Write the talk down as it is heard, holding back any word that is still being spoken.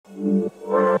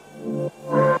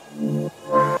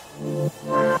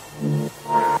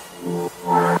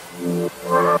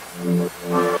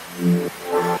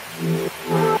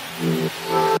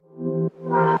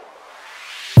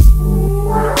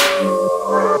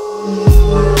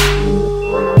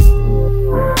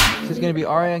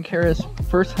Aria and Kara's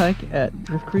first hike at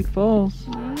Drift Creek Falls.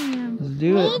 Yeah. Let's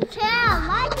do it. Me too.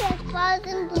 My bit falls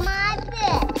into my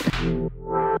bit.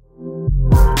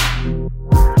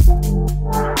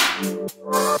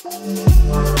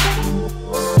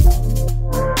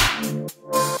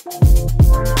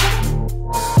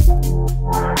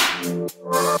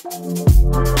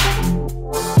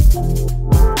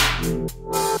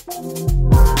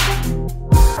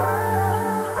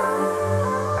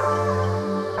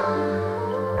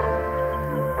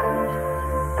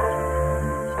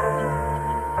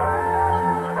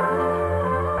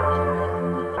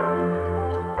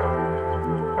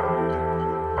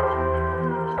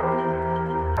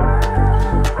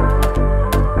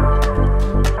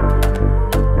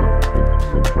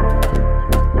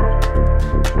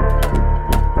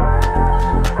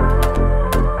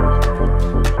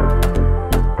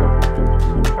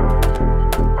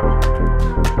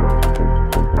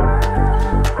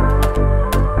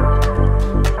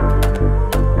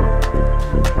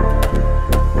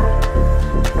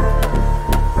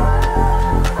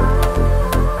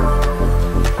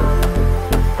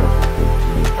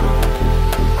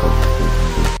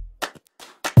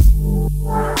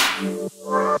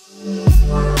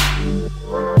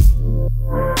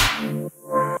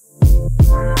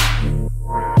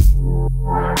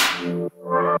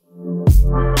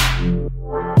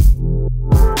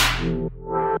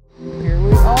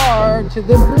 To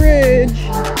the bridge.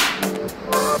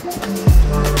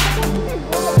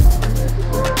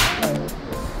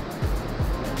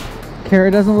 Kara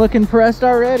doesn't look impressed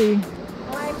already.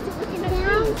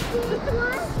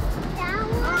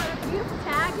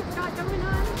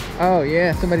 Oh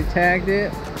yeah, somebody tagged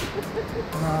it.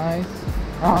 Nice.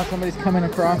 Oh, somebody's coming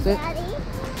across it.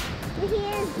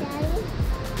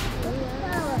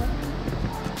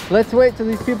 Let's wait till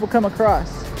these people come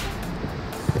across.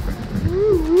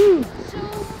 So,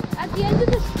 at the end of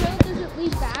the trail, does it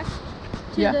lead back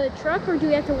to the truck, or do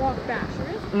we have to walk back?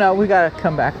 No, we gotta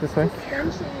come back this way.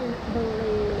 Suspension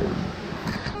bridge.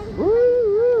 Woo,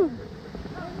 woo.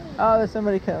 Oh, there's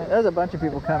somebody coming. There's a bunch of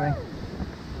people coming.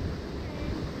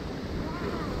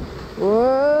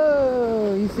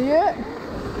 Whoa, you see it?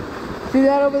 See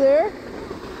that over there?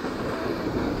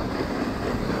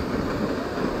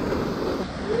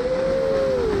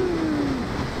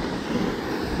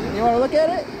 You want to look at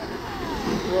it?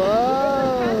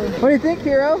 Whoa. What do you think,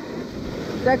 Hero?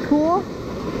 Is that cool?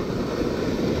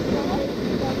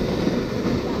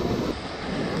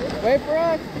 Wait for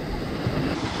us.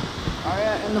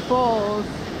 Aria in the falls.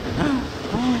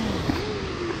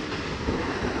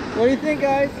 What do you think,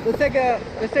 guys? Let's take a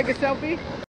selfie.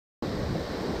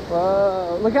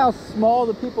 Whoa, look how small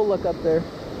the people look up there.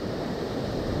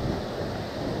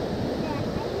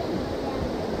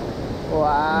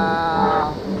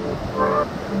 Wow.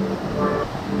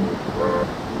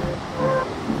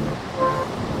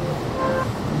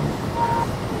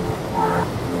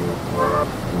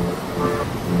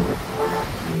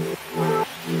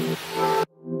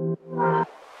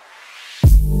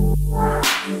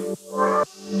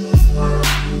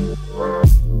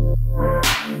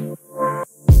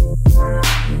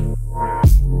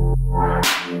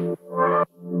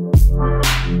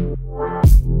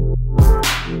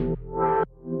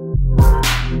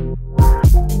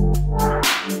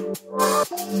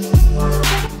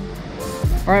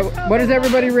 All right, what does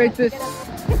everybody rate this?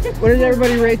 What does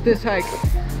everybody rate this hike?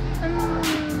 7.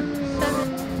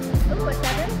 Ooh, a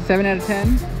 7? 7 out of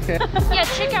 10? Okay. Yeah,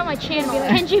 check out my channel,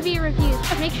 NGB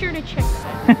Reviews. Make sure to check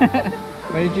that.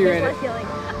 What did you rate it?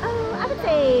 Oh, I would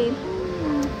say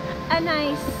a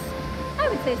nice, I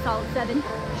would say solid 7.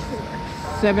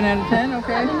 7 out of 10?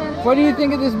 Okay. What do you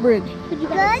think of this bridge? Could you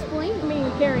guys explain to me,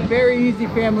 Carrie? Very easy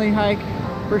family hike,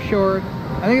 for sure.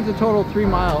 I think it's a total 3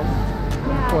 miles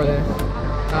for this.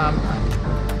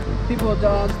 People with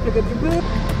dogs, pick up your poop.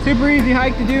 Super easy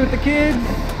hike to do with the kids.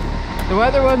 The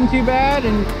weather wasn't too bad,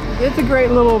 and it's a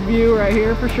great little view right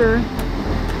here for sure.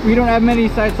 We don't have many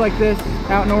sites like this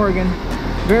out in Oregon.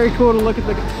 Very cool to look at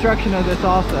the construction of this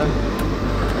also.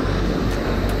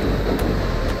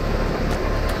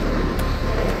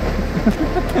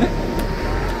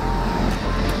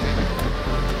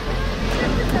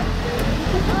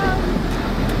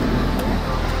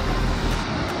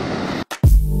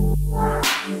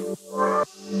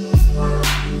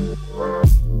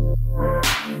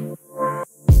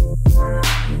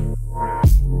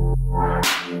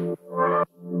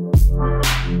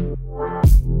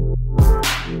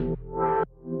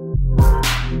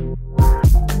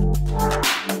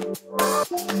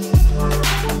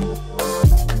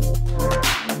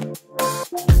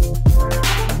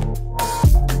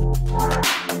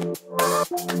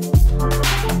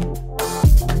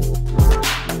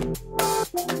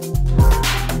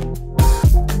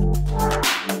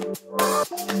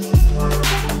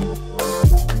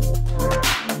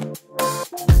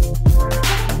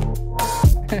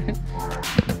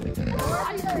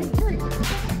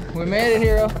 made it,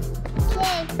 Hero.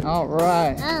 Okay. All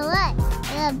right. Alright.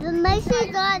 But make sure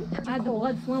you got... I had the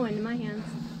blood flowing in my hands.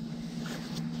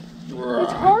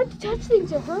 It's hard to touch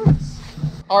things, it hurts.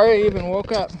 Aria even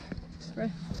woke up.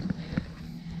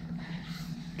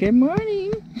 Good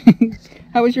morning.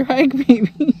 How was your hike,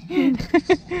 baby?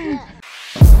 Yeah.